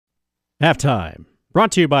Halftime.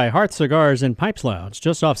 Brought to you by Hearth Cigars and Pipes Lounge,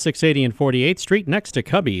 just off 680 and 48th Street, next to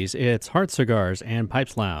Cubby's. It's Hearth Cigars and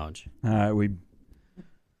Pipes Lounge. We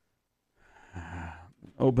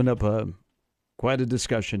opened up quite a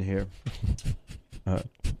discussion here.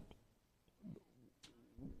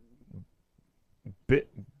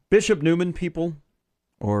 Bishop Neumann people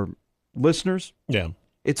or listeners, Yeah.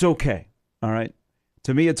 it's okay. All right.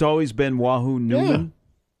 To me, it's always been Wahoo Neumann. Yeah.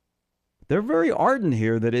 They're very ardent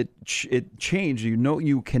here that it changed. You know,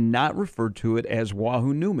 you cannot refer to it as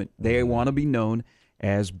Wahoo Neumann. They want to be known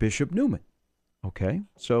as Bishop Neumann. Okay,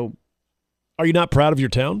 so Are you not proud of your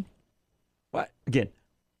town? again,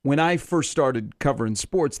 when I first started covering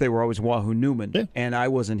sports, they were always Wahoo Neumann, Yeah. and I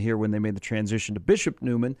wasn't here when they made the transition to Bishop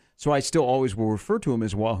Neumann, so I still always will refer to him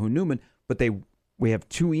as Wahoo Neumann. But we have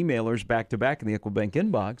two emailers back to back in the Equibank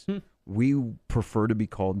inbox. We prefer to be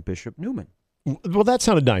called Bishop Neumann. Well, that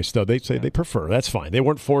sounded nice, though. They say they prefer. That's fine. They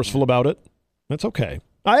weren't forceful about it. That's okay.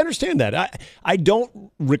 I understand that. I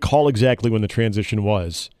don't recall exactly when the transition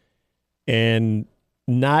was, and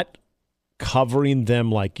not covering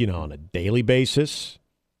them on a daily basis,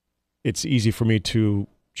 it's easy for me to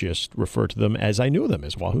just refer to them as I knew them,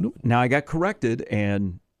 as Wahoo Neumann. Now, I got corrected,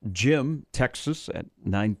 and Jim, Texas, at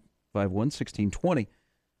 951-1620.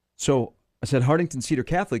 So I said Hartington Cedar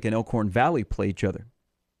Catholic and Elkhorn Valley play each other.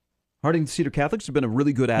 Hartington Cedar Catholics have been a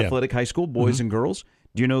really good athletic high school, boys and girls.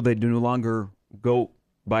 Do you know they do no longer go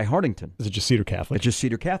by Hartington? Is it just Cedar Catholic? It's just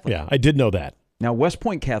Cedar Catholic. Yeah, I did know that. Now, West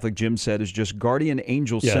Point Catholic, Jim said, is just Guardian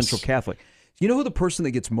Angels Central Catholic. You know who the person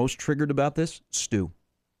that gets most triggered about this? Stu.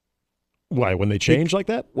 Why, when they change like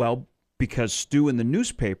that? Well, because Stu in the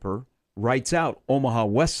newspaper writes out Omaha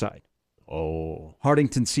West Side. Oh.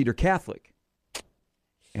 Hartington Cedar Catholic.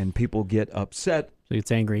 And people get upset. So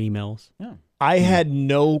it's angry emails. Yeah. I had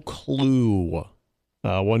no clue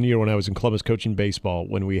one year when I was in Columbus coaching baseball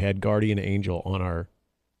when we had Guardian Angel on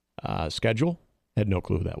our schedule. Had no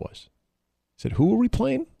clue who that was. I said, who are we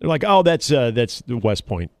playing? They're like, oh, that's the West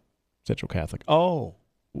Point Central Catholic. Oh,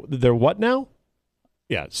 they're what now?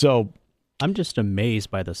 Yeah, so. I'm just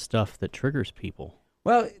amazed by the stuff that triggers people.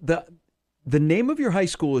 Well, the name of your high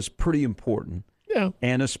school is pretty important. Yeah.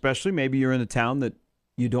 And especially maybe you're in a town that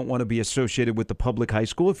you don't want to be associated with the public high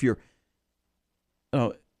school. If you're,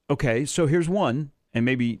 okay, so here's one, and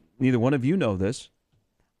maybe neither one of you know this.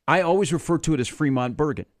 I always refer to it as Fremont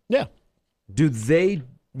Bergen. Yeah. Do they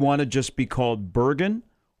want to just be called Bergen,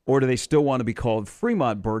 or do they still want to be called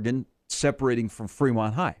Fremont Bergen, separating from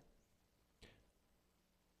Fremont High?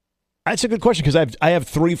 That's a good question because I have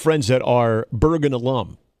three friends that are Bergen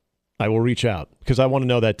alum. I will reach out because I want to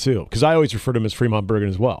know that too because I always refer to them as Fremont Bergen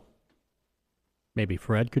as well. Maybe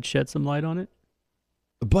Fred could shed some light on it.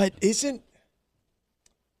 But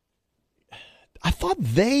I thought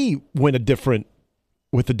they went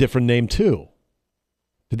with a different name too.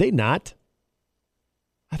 Did they not?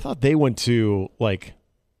 I thought they went to I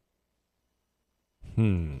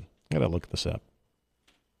gotta look this up.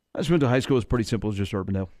 I just went to high school. It's pretty simple. It's just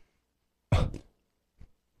Urbandale.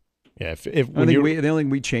 Yeah, the only thing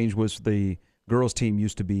we changed was the girls' team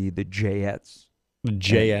used to be the Jayettes. The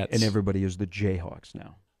Jayettes. And everybody is the Jayhawks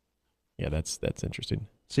now. Yeah, that's interesting.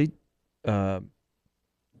 See,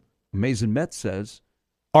 Mason Metz says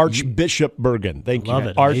Archbishop Bergen. Thank you. Love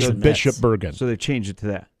it. Archbishop Bergen. So they've changed it to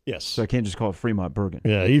that. Yes. So I can't just call it Fremont Bergen.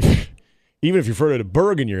 Yeah, even if you refer to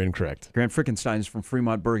Bergen, you're incorrect. Grant Frickenstein is from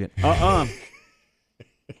Fremont Bergen.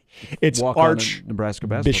 It's Nebraska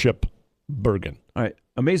basketball. Bishop Bergen. All right.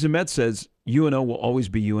 Amazing Met says UNO will always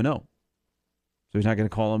be UNO. So he's not going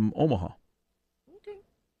to call him Omaha. Okay.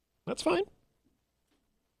 That's fine.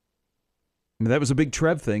 I mean, that was a big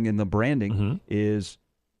Trev thing in the branding is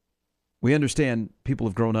we understand people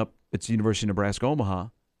have grown up, it's the University of Nebraska, Omaha,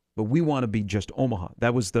 but we want to be just Omaha.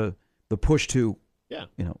 That was the push to,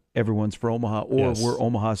 everyone's for Omaha or we're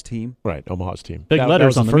Omaha's team. Right, Omaha's team. Big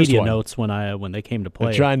letters on the media one. notes when they came to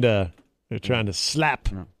play. They're trying to slap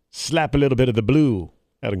a little bit of the blue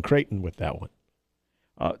out in Creighton with that one.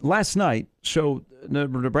 Last night, so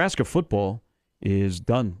Nebraska football is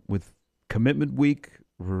done with commitment week,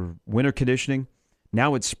 winter conditioning.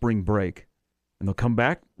 Now it's spring break, and they'll come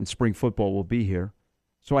back, and spring football will be here.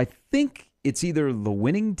 So I think it's either the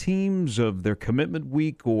winning teams of their commitment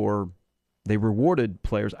week or they rewarded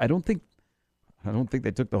players. I don't think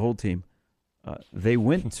they took the whole team. They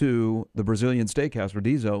went to the Brazilian Steakhouse,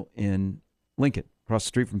 Rodizio, in Lincoln, across the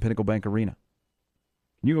street from Pinnacle Bank Arena.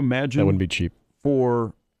 Can you imagine? That wouldn't be cheap.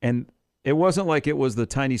 And it wasn't like it was the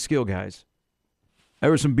tiny skill guys. There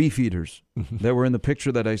were some beef eaters that were in the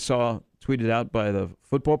picture that I saw tweeted out by the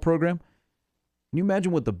football program. Can you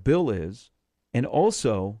imagine what the bill is? And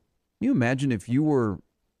also, can you imagine if you were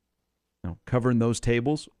covering those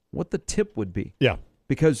tables, what the tip would be. Yeah.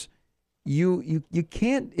 Because you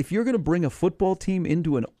can't, if you're going to bring a football team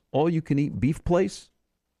into an all-you-can-eat beef place,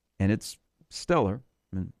 and it's stellar,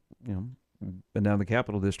 and, been down the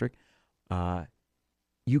Capital District,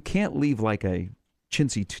 you can't leave like a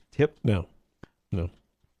chintzy tip. No.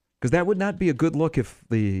 Because that would not be a good look if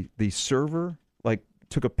the server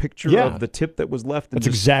took a picture Yeah. of the tip that was left. That's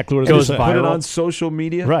exactly what it goes was. Put it viral. on social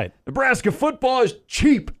media. Right. Nebraska football is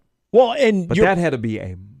cheap. Well, and But that had to be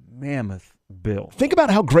a mammoth bill. think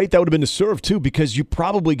about how great that would have been to serve, too, because you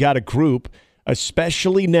probably got a group,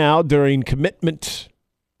 especially now during commitment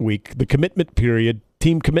week, the commitment period,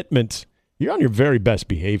 team commitment. You're on your very best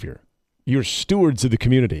behavior. You're stewards of the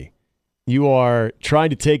community. You are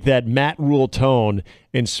trying to take that Matt Rule tone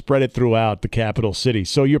and spread it throughout the capital city.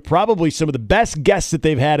 So you're probably some of the best guests that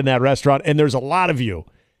they've had in that restaurant, and there's a lot of you.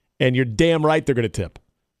 And you're damn right they're going to tip.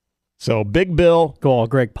 So big bill. Go all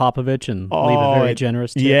Greg Popovich and leave a very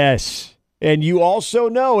generous tip. Yes. And you also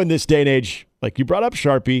know in this day and age, like you brought up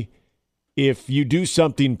Sharpie, if you do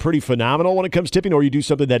something pretty phenomenal when it comes to tipping, or you do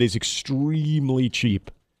something that is extremely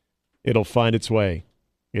cheap, it'll find its way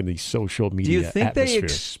in the social media Do you think atmosphere. they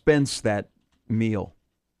expense that meal?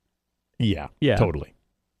 Yeah, Yeah. totally.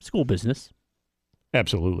 School business.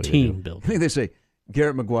 Absolutely. they Team do. I building. think they say,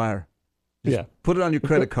 Garrett McGuire, Yeah. put it on your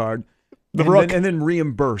credit card. The and Rook. Then, and then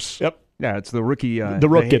reimburse. Yep. Yeah, it's the rookie. The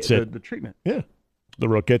Rook gets it. The treatment. Yeah. The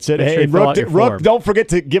Rook gets it. Make sure Hey, you fill out your Rook, form. don't forget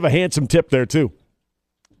to give a handsome tip there, too.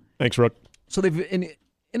 Thanks, Rook. So they've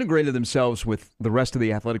integrated themselves with the rest of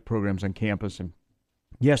the athletic programs on campus. And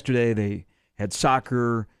yesterday they had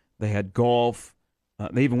soccer, they had golf,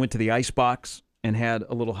 they even went to the ice box and had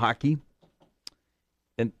a little hockey.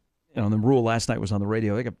 And the Rule last night was on the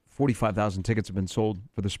radio. They got 45,000 tickets have been sold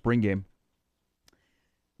for the spring game.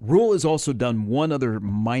 Rule has also done one other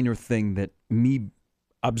minor thing that me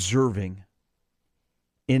observing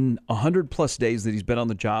in 100-plus days that he's been on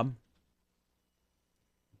the job.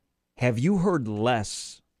 Have you heard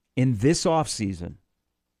less in this offseason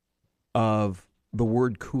of the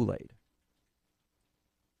word Kool-Aid?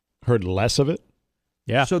 Heard less of it?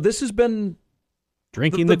 Yeah. So this has been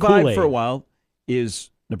Drinking the the vibe Kool-Aid. for a while is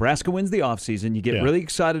Nebraska wins the offseason. You get Yeah. really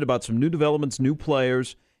excited about some new developments, new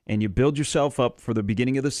players, and you build yourself up for the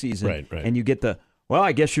beginning of the season. Right. And you get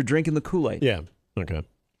I guess you're drinking the Kool-Aid. Yeah. Okay.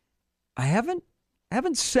 I haven't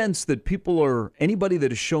sensed that anybody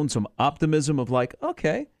that has shown some optimism of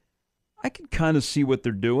okay, I can kind of see what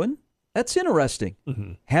they're doing. That's interesting.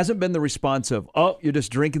 Mm-hmm. Hasn't been the response of, you're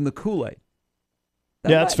just drinking the Kool-Aid.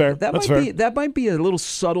 That's fair. That's fair. That might be a little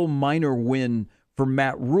subtle minor win for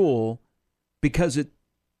Matt Rule because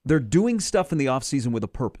they're doing stuff in the offseason with a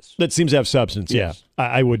purpose. That seems to have substance, Yes. yeah.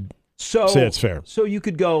 I would say it's fair. So you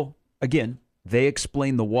could go, again, they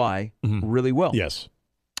explain the why really well. Yes.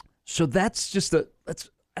 So that's just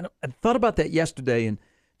I thought about that yesterday and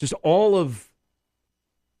just all of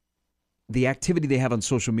the activity they have on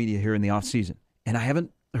social media here in the offseason. And I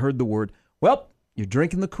haven't heard the word, you're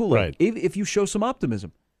drinking the Kool-Aid. Right. If you show some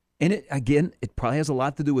optimism. And it probably has a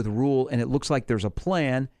lot to do with Rule, and it looks like there's a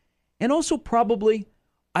plan. And also probably,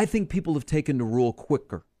 I think people have taken to Rule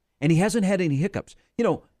quicker. And he hasn't had any hiccups.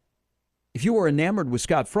 If you were enamored with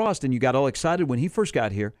Scott Frost and you got all excited when he first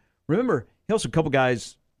got here, remember, he also a couple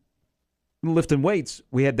guys lifting weights.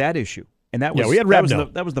 We had that issue. And that was, we had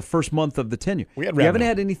Rebno. that was the first month of the tenure. We had We haven't Rebno.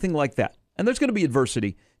 had anything like that. And there's going to be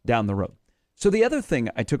adversity down the road. So the other thing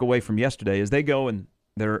I took away from yesterday is they go and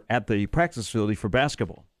they're at the practice facility for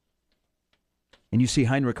basketball. And you see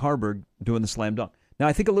Heinrich Harburg doing the slam dunk. Now,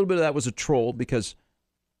 I think a little bit of that was a troll because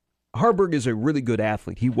Harburg is a really good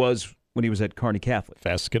athlete. He was when he was at Kearney Catholic.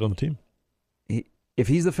 Fastest kid on the team. If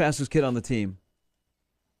he's the fastest kid on the team,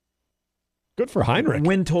 Good for Heinrich.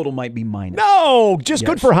 win total might be minus. No, just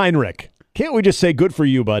good Yes. for Heinrich. Can't we just say good for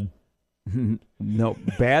you, bud? No,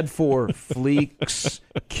 bad for Fleeks,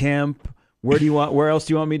 Kemp. Where else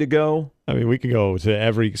do you want me to go? I mean, we could go to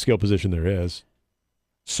every skill position there is.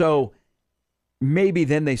 So maybe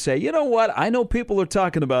then they say, you know what? I know people are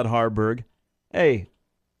talking about Harburg. Hey,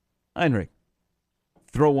 Heinrich,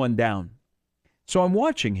 throw one down. So I'm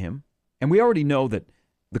watching him, and we already know that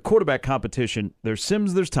the quarterback competition, there's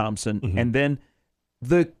Sims, there's Thompson, and then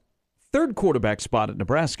the third quarterback spot at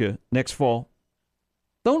Nebraska next fall,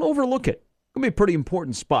 don't overlook it. It's going to be a pretty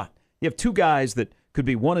important spot. You have two guys that could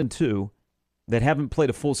be 1 and 2 that haven't played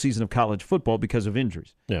a full season of college football because of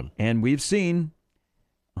injuries. Yeah. And we've seen,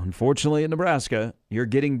 unfortunately, in Nebraska, you're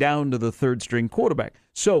getting down to the third-string quarterback.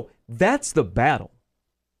 So that's the battle.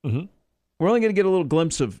 Mm-hmm. We're only going to get a little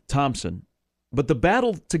glimpse of Thompson, but the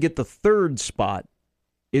battle to get the third spot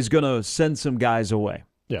is going to send some guys away.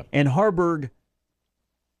 Yeah. And Harburg,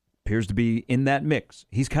 appears to be in that mix.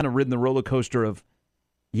 He's kind of ridden the roller coaster of,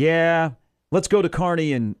 let's go to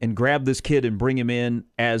Kearney and grab this kid and bring him in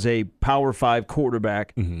as a Power 5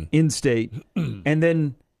 quarterback in state. And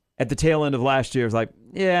then at the tail end of last year, it's like,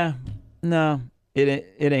 no, it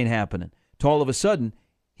ain't happening. To all of a sudden,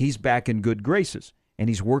 he's back in good graces, and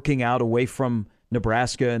he's working out away from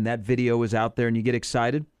Nebraska, and that video is out there, and you get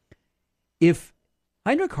excited. If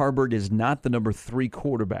Heinrich Haarberg is not the number 3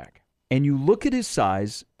 quarterback, and you look at his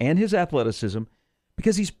size and his athleticism,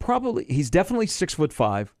 because he's definitely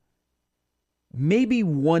 6'5", maybe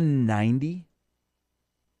 190.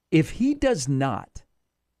 If he does not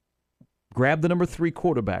grab the number 3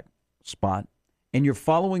 quarterback spot, and you're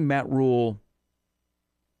following Matt Rule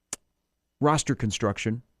roster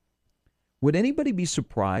construction, would anybody be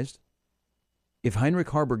surprised if Heinrich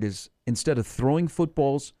Haarberg is, instead of throwing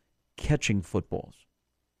footballs, catching footballs?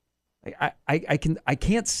 I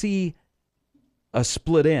can't see a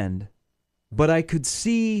split end, but I could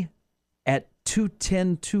see at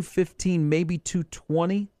 210, 215, maybe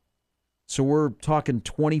 220. So we're talking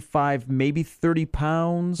 25, maybe 30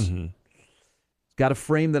 pounds. Mm-hmm. Got a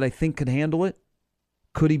frame that I think could handle it.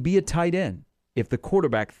 Could he be a tight end if the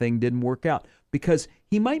quarterback thing didn't work out? Because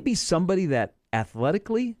he might be somebody that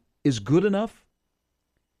athletically is good enough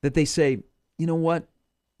that they say, you know what,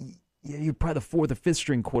 you're probably the 4th or 5th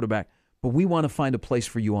string quarterback, but we want to find a place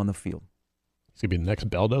for you on the field. Is he be the next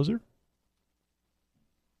Belldozer?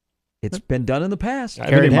 It's been done in the past.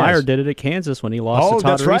 Kerry Meyer did it at Kansas when he lost to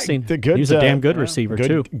Todd Reesing. The good, he was a damn good receiver,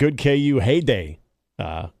 too. Good KU heyday,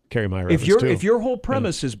 Kerry Meyer. If your whole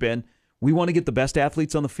premise has been, we want to get the best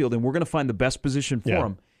athletes on the field, and we're going to find the best position for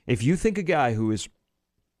them. If you think a guy who is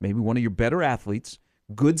maybe one of your better athletes,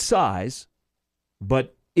 good size,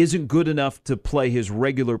 but isn't good enough to play his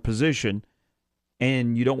regular position,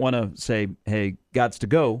 and you don't want to say, hey, gots to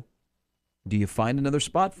go, do you find another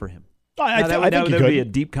spot for him? I think that would be a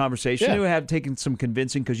deep conversation. Yeah. It would have taken some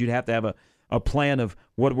convincing because you'd have to have a plan of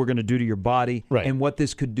what we're going to do to your body and what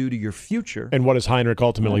this could do to your future. And what does Heinrich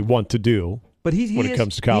ultimately want to do when it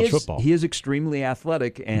comes to college football? He is extremely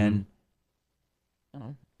athletic, and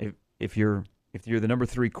if you're the number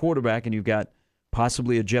 3 quarterback and you've got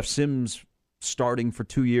possibly a Jeff Sims starting for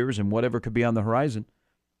 2 years and whatever could be on the horizon,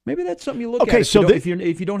 maybe that's something you look at.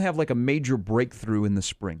 If you don't have like a major breakthrough in the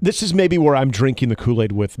spring. This is maybe where I'm drinking the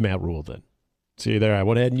Kool-Aid with Matt Rule. Then, see there, I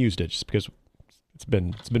went ahead and used it just because it's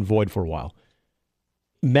been void for a while.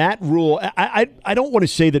 Matt Rule, I don't want to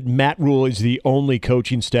say that Matt Rule is the only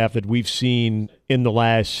coaching staff that we've seen in the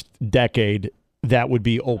last decade that would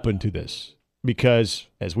be open to this, because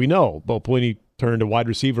as we know, Bo Pelini turned a wide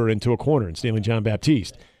receiver into a corner and Stanley John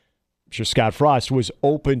Baptiste. I'm sure Scott Frost was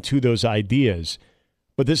open to those ideas.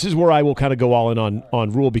 But this is where I will kind of go all in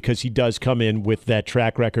on Rule, because he does come in with that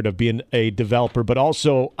track record of being a developer, but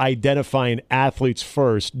also identifying athletes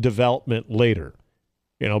first, development later.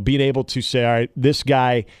 You know, being able to say, all right, this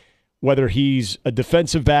guy, whether he's a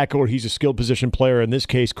defensive back or he's a skilled position player, in this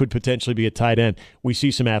case, could potentially be a tight end. We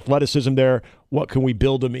see some athleticism there. What can we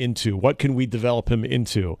build him into? What can we develop him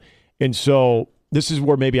into? And so this is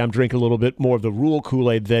where maybe I'm drinking a little bit more of the Rule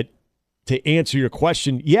Kool-Aid, that to answer your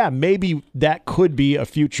question, maybe that could be a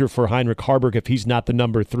future for Heinrich Haarberg if he's not the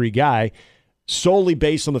number 3 guy, solely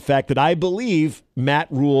based on the fact that I believe Matt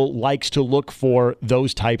Rule likes to look for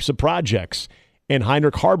those types of projects. And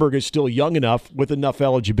Heinrich Haarberg is still young enough with enough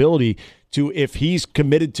eligibility to, if he's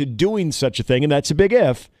committed to doing such a thing, and that's a big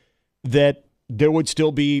if, that there would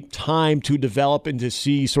still be time to develop and to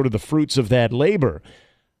see sort of the fruits of that labor.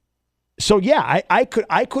 So,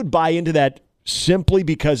 I could buy into that simply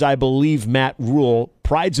because I believe Matt Rule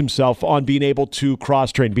prides himself on being able to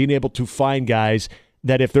cross-train, being able to find guys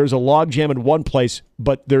that if there's a logjam in one place,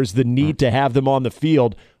 but there's the need to have them on the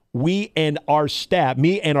field, me and our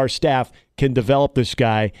staff can develop this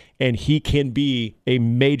guy, and he can be a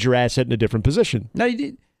major asset in a different position. Now,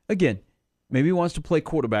 again, maybe he wants to play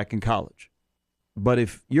quarterback in college, but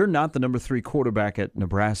if you're not the number 3 quarterback at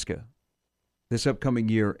Nebraska this upcoming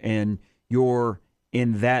year, and you're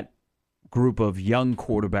in that group of young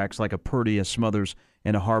quarterbacks like a Purdy, a Smothers,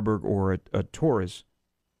 and a Haarberg, or a Torres,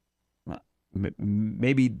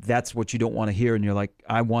 maybe that's what you don't want to hear, and you're like,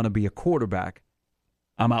 I want to be a quarterback.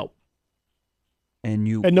 I'm out. And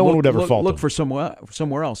no one would ever fault look for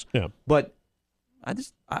somewhere else. Yeah. But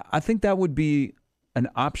I think that would be an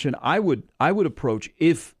option I would approach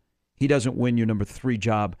if he doesn't win your number 3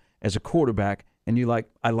 job as a quarterback, and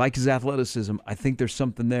I like his athleticism. I think there's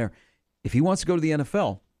something there. If he wants to go to the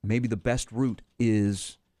NFL, maybe the best route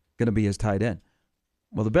is going to be as tight end.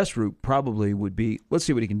 Well, the best route probably would be, let's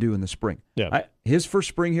see what he can do in the spring. Yeah. His first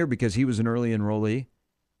spring here, because he was an early enrollee,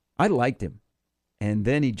 I liked him. and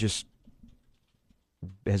then he just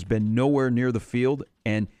has been nowhere near the field.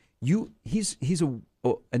 And he's an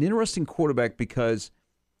interesting quarterback because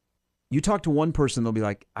you talk to one person, they'll be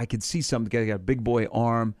like, I could see something. The guy got a big boy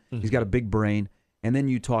arm. He's got a big brain. And then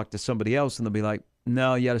you talk to somebody else, and they'll be like,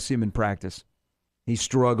 no, you got to see him in practice. He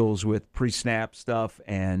struggles with pre-snap stuff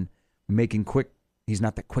and making quick. He's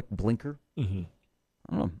not the quick blinker. Mm-hmm.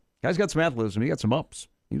 I don't know. Guy's got some athleticism. He got some ups.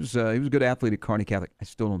 He was a good athlete at Kearney Catholic. I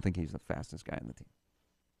still don't think he's the fastest guy on the team.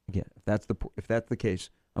 Again, if that's the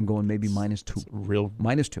case, I'm going maybe -2.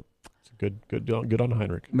 -2. It's good on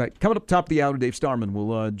Heinrich. Right. Coming up top of the hour, Dave Starman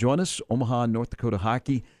will join us. Omaha, North Dakota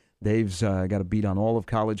hockey. Dave's got a beat on all of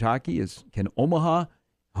college hockey. Can Omaha,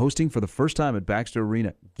 hosting for the first time at Baxter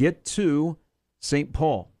Arena, get to St.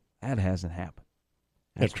 Paul? That hasn't happened.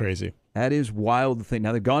 That's crazy. That is wild to think.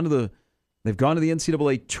 Now they've gone to the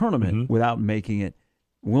NCAA tournament without making it.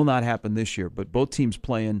 Will not happen this year. But both teams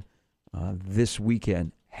playing this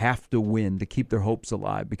weekend have to win to keep their hopes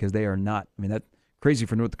alive because they are not. I mean, that's crazy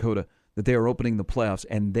for North Dakota that they are opening the playoffs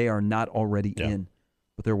and they are not already in.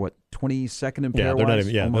 But they're 22nd in pairwise? Yeah, they're not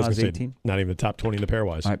even. Yeah, Omaha's 18. Not even the top 20 in the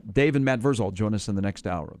pairwise. All right, Dave and Matt Verzal join us in the next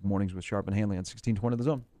hour of Mornings with Sharp and Hanley on 1620 The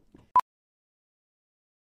Zone.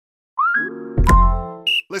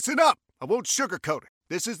 Listen up. I won't sugarcoat it.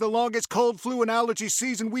 This is the longest cold, flu, and allergy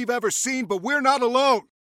season we've ever seen, but we're not alone.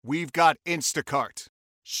 We've got Instacart.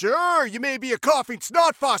 Sure, you may be a coughing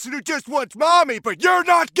snot faucet who just wants mommy, but you're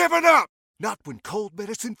not giving up. Not when cold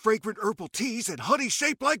medicine, fragrant herbal teas, and honey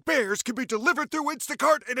shaped like bears can be delivered through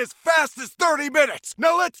Instacart in as fast as 30 minutes.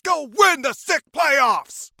 Now let's go win the sick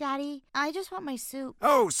playoffs. Daddy, I just want my soup.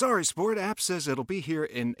 Oh, sorry, Sport. App says it'll be here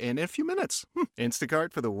in a few minutes.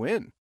 Instacart for the win.